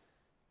earth.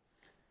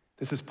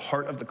 This is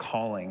part of the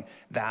calling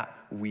that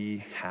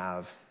we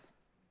have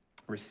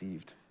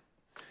received.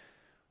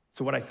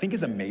 So what I think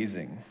is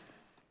amazing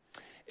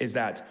is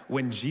that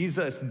when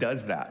Jesus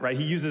does that, right,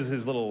 he uses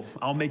his little,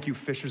 I'll make you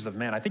fishers of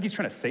men. I think he's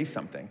trying to say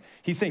something.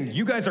 He's saying,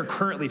 you guys are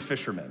currently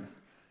fishermen,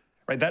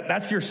 right?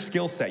 That's your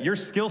skill set. Your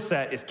skill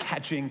set is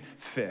catching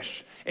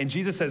fish. And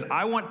Jesus says,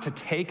 I want to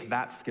take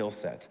that skill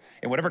set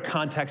in whatever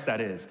context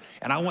that is,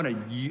 and I want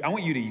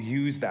you to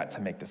use that to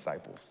make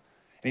disciples.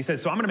 And he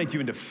says, so I'm going to make you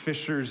into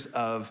fishers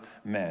of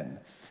men.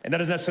 And that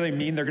doesn't necessarily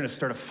mean they're going to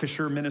start a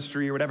fisher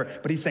ministry or whatever,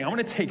 but he's saying, I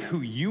want to take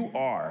who you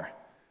are,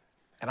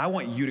 and I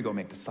want you to go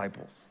make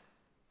disciples.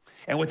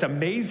 And what's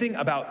amazing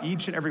about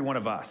each and every one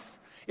of us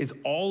is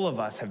all of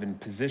us have been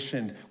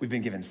positioned, we've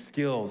been given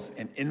skills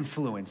and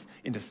influence.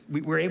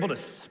 We're able to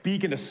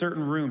speak into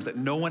certain rooms that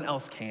no one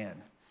else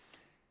can.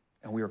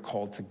 And we are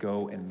called to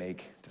go and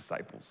make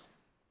disciples.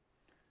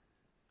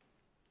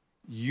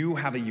 You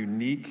have a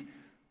unique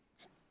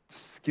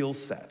skill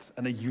set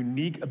and a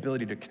unique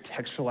ability to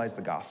contextualize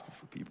the gospel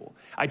for people.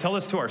 I tell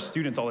this to our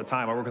students all the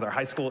time. I work with our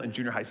high school and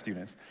junior high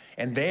students,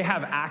 and they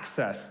have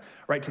access,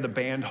 right, to the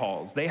band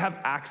halls. They have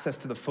access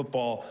to the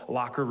football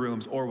locker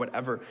rooms or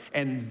whatever,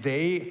 and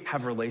they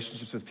have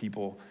relationships with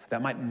people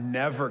that might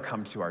never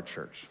come to our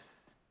church.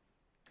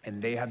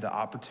 And they have the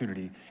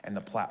opportunity and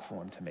the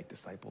platform to make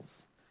disciples.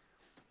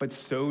 But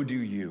so do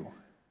you.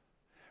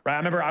 right? I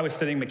remember I was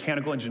studying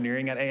mechanical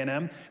engineering at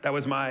A&M. That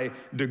was my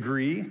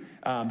degree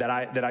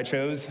that I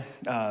chose,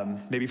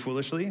 maybe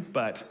foolishly,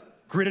 but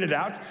gritted it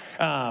out.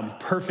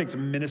 Perfect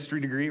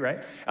ministry degree,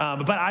 right?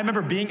 But I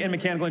remember being in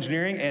mechanical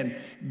engineering, and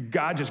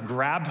God just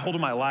grabbed hold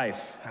of my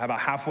life about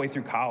halfway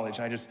through college.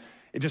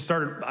 It just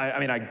started,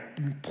 I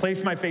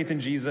placed my faith in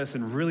Jesus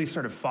and really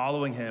started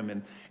following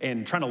him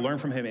and trying to learn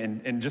from him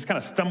and just kind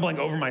of stumbling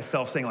over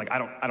myself saying like,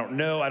 I don't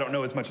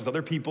know as much as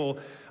other people.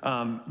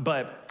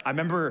 But I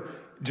remember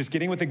just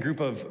getting with a group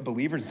of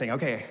believers and saying,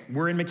 okay,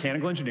 we're in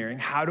mechanical engineering.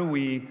 How do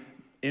we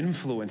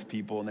influence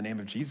people in the name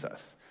of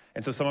Jesus?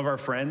 And so some of our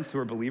friends who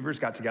are believers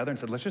got together and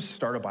said, let's just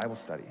start a Bible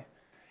study.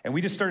 And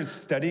we just started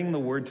studying the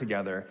word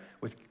together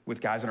with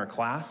guys in our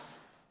class,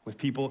 with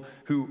people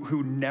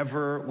who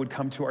never would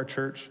come to our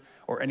church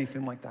or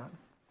anything like that.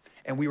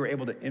 And we were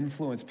able to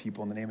influence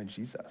people in the name of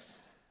Jesus,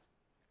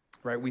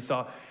 right?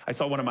 I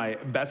saw one of my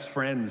best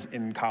friends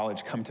in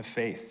college come to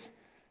faith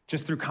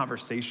just through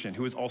conversation,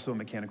 who was also a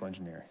mechanical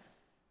engineer.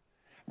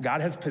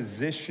 God has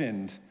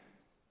positioned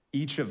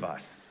each of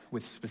us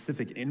with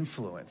specific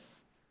influence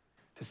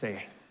to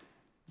say,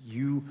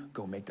 you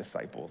go make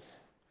disciples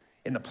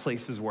in the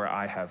places where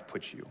I have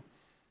put you.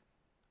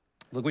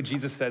 Look what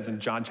Jesus says in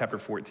John chapter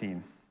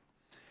 14.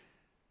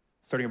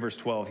 Starting in verse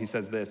 12, he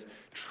says this,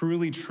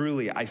 truly,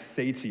 truly, I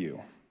say to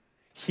you,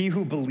 he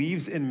who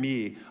believes in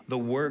me, the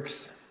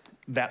works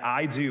that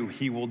I do,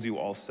 he will do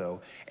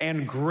also.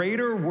 And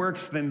greater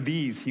works than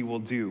these he will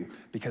do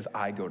because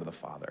I go to the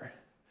Father.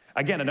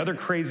 Again, another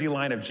crazy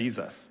line of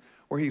Jesus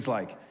where he's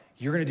like,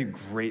 you're gonna do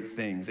great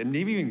things and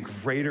maybe even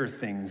greater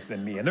things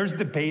than me. And there's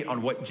debate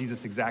on what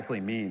Jesus exactly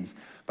means.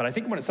 But I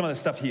think some of the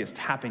stuff he is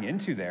tapping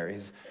into there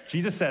is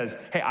Jesus says,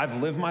 hey,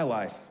 I've lived my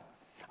life.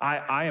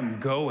 I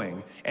am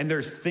going, and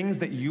there's things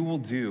that you will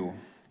do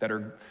that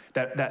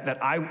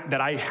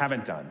I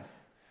haven't done.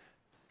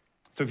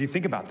 So if you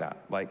think about that,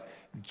 like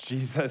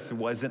Jesus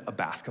wasn't a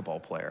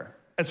basketball player,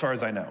 as far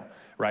as I know,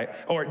 right?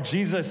 Or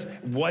Jesus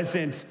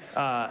wasn't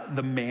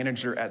the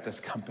manager at this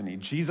company.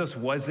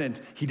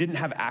 He didn't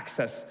have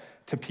access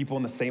to people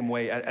in the same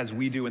way as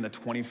we do in the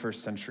 21st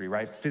century,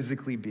 right?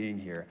 Physically being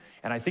here.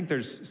 And I think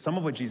there's some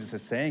of what Jesus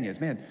is saying is,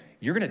 man,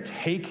 you're gonna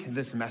take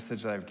this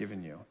message that I've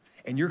given you,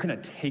 and you're gonna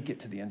take it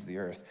to the ends of the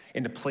earth,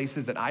 into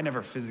places that I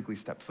never physically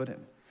stepped foot in.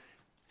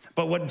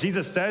 But what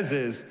Jesus says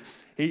is,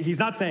 he's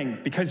not saying,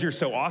 because you're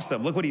so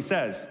awesome. Look what he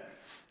says.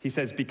 He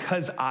says,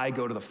 because I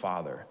go to the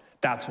Father,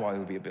 that's why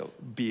we'll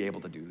be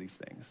able to do these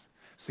things.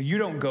 So you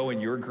don't go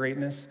in your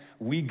greatness.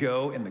 We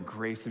go in the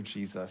grace of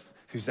Jesus,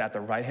 who's at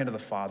the right hand of the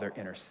Father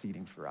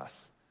interceding for us.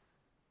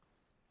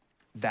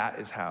 That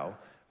is how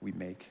we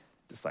make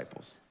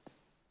disciples.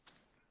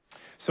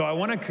 So I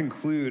wanna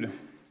conclude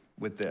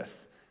with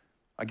this.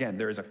 Again,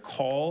 there is a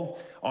call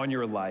on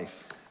your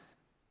life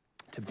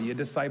to be a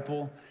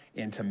disciple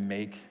and to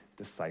make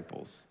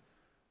disciples.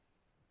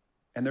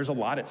 And there's a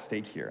lot at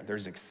stake here.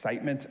 There's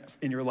excitement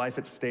in your life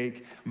at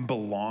stake,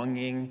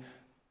 belonging.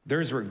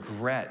 There's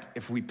regret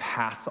if we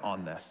pass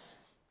on this,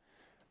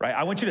 right?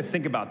 I want you to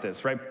think about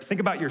this, right?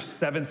 Think about your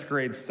 7th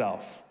grade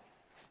self.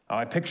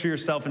 I picture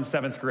yourself in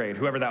 7th grade,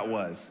 whoever that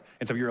was.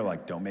 And some of you are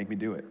like, don't make me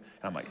do it.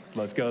 And I'm like,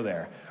 let's go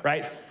there,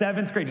 right?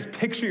 7th grade, just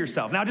picture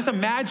yourself. Now just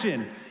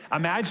imagine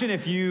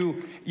if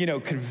you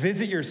could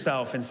visit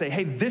yourself and say,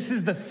 hey, this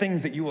is the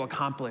things that you will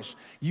accomplish.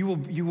 You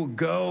will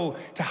go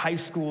to high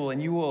school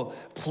and you will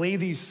play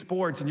these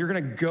sports and you're gonna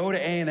go to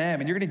A&M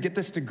and you're gonna get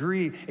this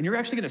degree and you're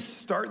actually gonna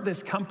start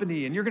this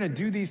company and you're gonna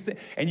do these things.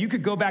 And you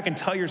could go back and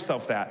tell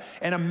yourself that.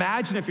 And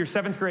imagine if your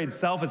 7th grade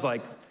self is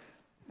like,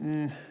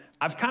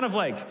 I've kind of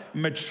like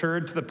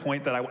matured to the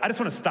point that I just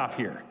want to stop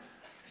here.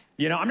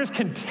 I'm just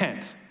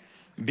content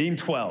being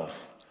 12,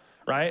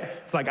 right?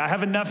 It's like I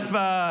have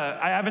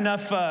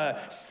enough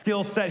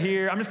skill set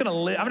here. I'm just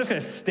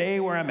gonna stay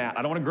where I'm at.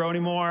 I don't want to grow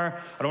anymore.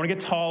 I don't want to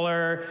get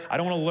taller. I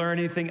don't want to learn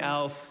anything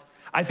else.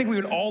 I think we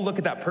would all look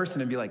at that person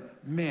and be like,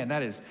 man,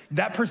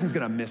 that person's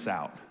gonna miss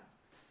out.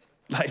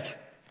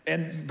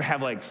 And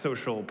have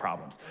social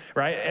problems,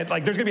 right? And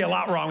there's gonna be a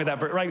lot wrong with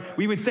that, right?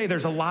 We would say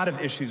there's a lot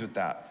of issues with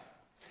that.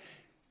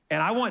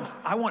 And I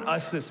want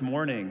us this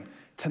morning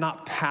to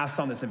not pass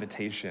on this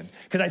invitation.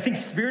 Because I think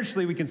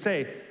spiritually we can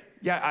say,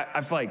 yeah,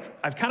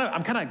 I'm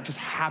kind of just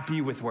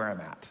happy with where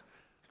I'm at,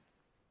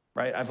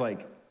 right?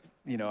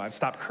 I've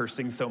stopped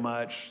cursing so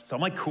much. So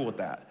I'm cool with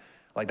that.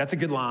 That's a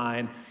good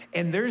line.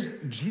 And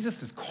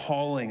Jesus is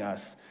calling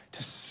us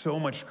to so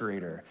much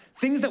greater.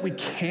 Things that we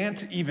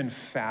can't even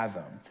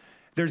fathom.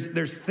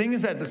 There's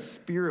things that the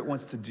Spirit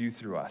wants to do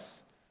through us.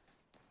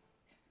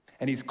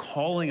 And he's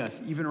calling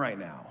us even right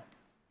now.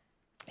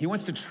 He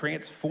wants to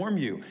transform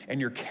you and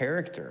your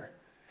character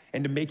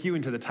and to make you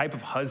into the type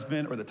of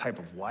husband or the type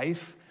of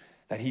wife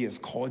that he has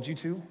called you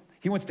to.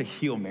 He wants to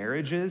heal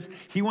marriages.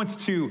 He wants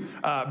to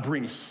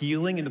bring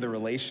healing into the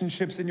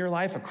relationships in your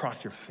life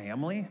across your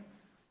family.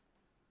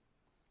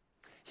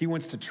 He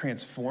wants to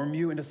transform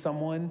you into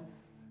someone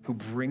who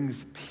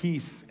brings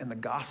peace and the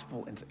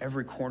gospel into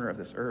every corner of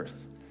this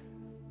earth.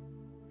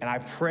 And I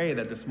pray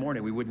that this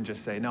morning we wouldn't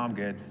just say, no, I'm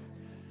good.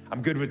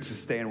 I'm good with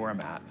just staying where I'm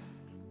at,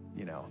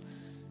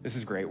 This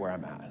is great where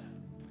I'm at.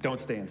 Don't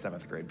stay in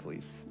 7th grade,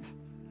 please.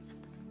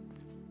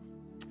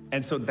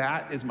 And so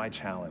that is my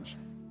challenge.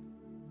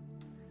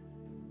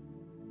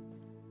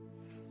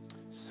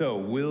 So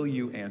will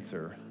you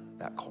answer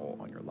that call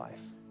on your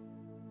life?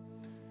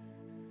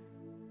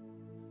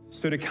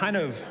 So to kind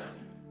of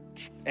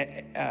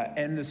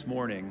end this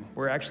morning,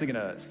 we're actually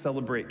going to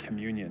celebrate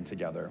communion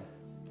together.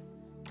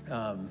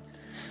 And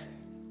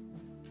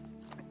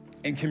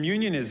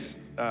communion is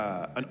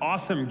an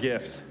awesome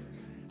gift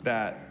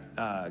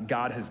that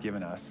God has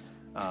given us.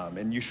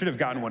 And you should have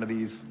gotten one of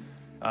these.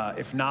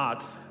 If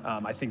not,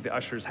 I think the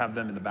ushers have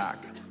them in the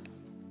back.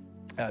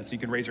 So you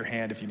can raise your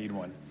hand if you need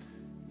one.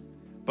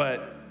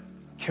 But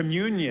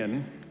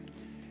communion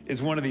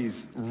is one of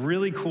these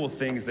really cool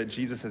things that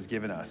Jesus has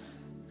given us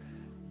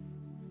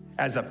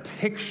as a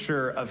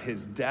picture of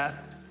his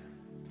death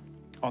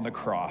on the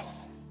cross.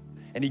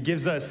 And he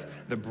gives us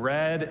the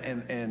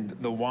bread and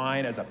the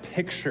wine as a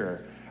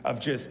picture of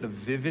just the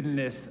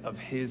vividness of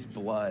his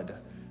blood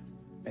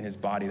and his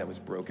body that was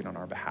broken on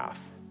our behalf.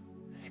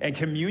 And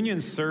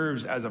communion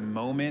serves as a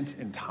moment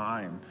in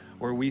time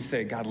where we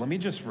say, God, let me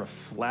just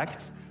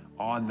reflect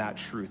on that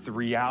truth. The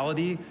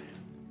reality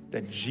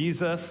that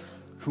Jesus,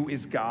 who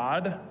is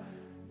God,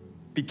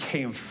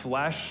 became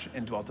flesh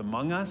and dwelt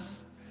among us.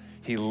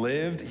 He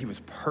lived, he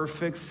was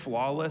perfect,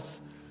 flawless,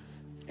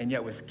 and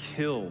yet was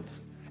killed.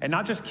 And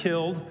not just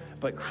killed,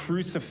 but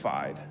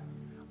crucified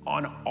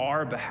on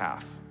our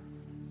behalf.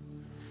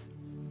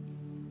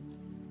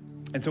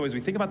 And so as we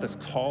think about this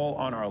call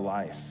on our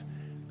life,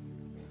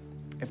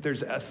 if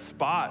there's a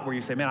spot where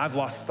you say, man, I've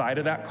lost sight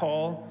of that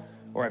call,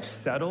 or I've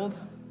settled,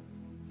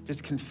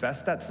 just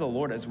confess that to the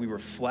Lord as we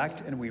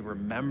reflect and we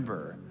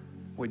remember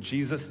what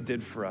Jesus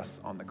did for us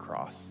on the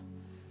cross.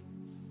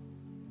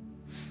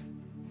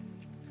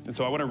 And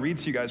so I want to read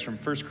to you guys from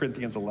 1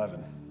 Corinthians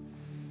 11,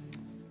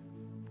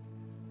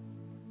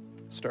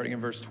 starting in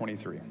verse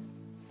 23.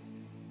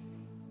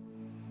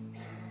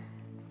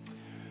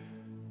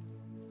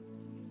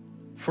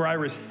 For I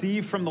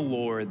received from the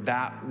Lord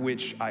that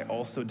which I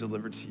also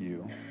delivered to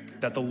you,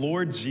 that the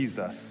Lord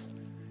Jesus,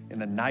 in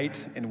the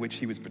night in which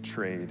he was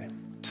betrayed,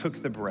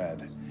 took the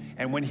bread,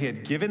 and when he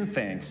had given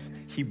thanks,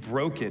 he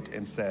broke it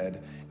and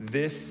said,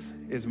 "This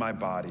is my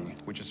body,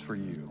 which is for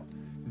you.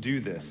 Do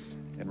this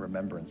in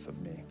remembrance of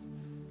me."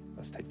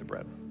 Let's take the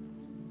bread.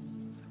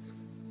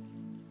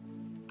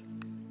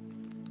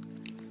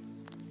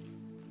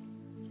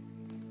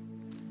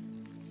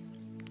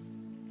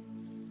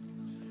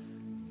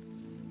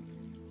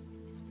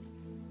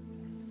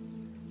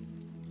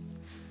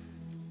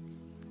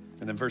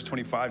 And then verse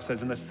 25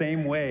 says, in the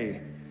same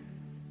way,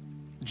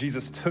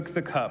 Jesus took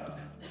the cup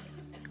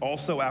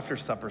also after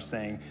supper,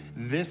 saying,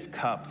 "This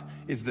cup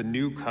is the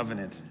new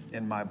covenant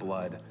in my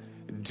blood.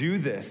 Do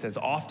this as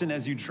often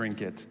as you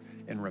drink it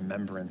in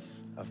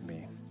remembrance of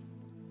me."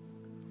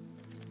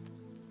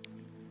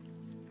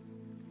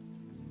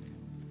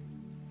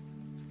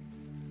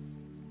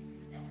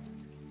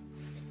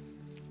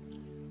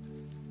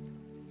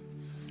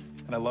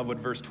 And I love what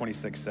verse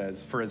 26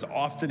 says, "For as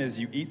often as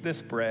you eat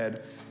this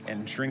bread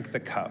and drink the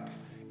cup,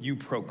 you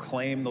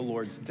proclaim the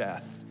Lord's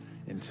death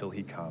until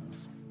he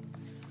comes."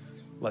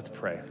 Let's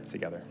pray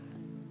together.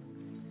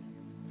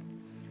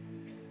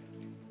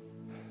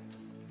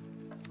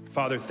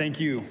 Father,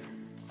 thank you.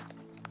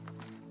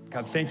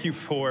 God, thank you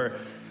for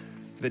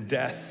the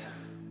death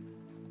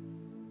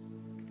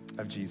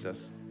of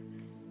Jesus,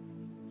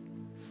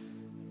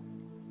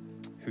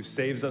 who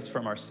saves us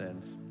from our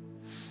sins.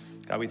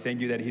 God, we thank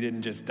you that he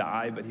didn't just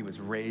die, but he was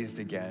raised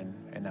again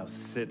and now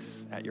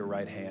sits at your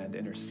right hand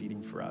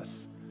interceding for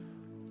us,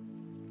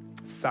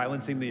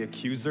 silencing the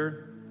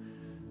accuser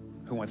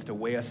who wants to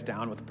weigh us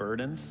down with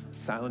burdens,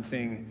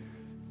 silencing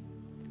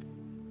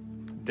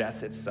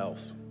death itself.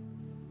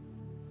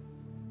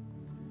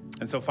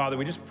 And so, Father,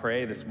 we just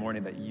pray this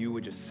morning that you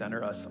would just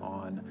center us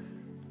on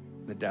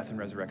the death and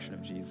resurrection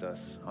of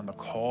Jesus, on the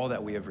call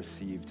that we have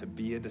received to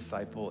be a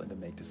disciple and to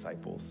make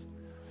disciples.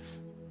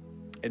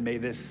 And may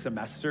this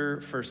semester,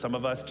 for some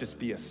of us, just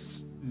be a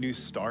new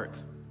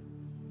start,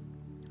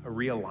 a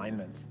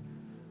realignment.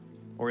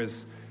 Or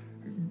as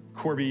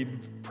Corby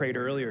prayed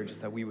earlier,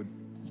 just that we would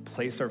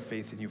place our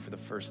faith in you for the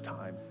first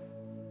time.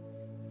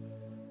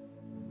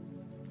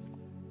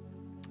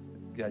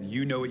 God,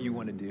 you know what you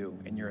want to do,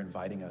 and you're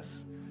inviting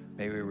us.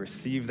 May we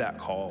receive that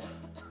call.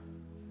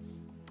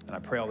 And I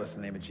pray all this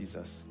in the name of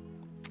Jesus.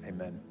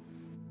 Amen.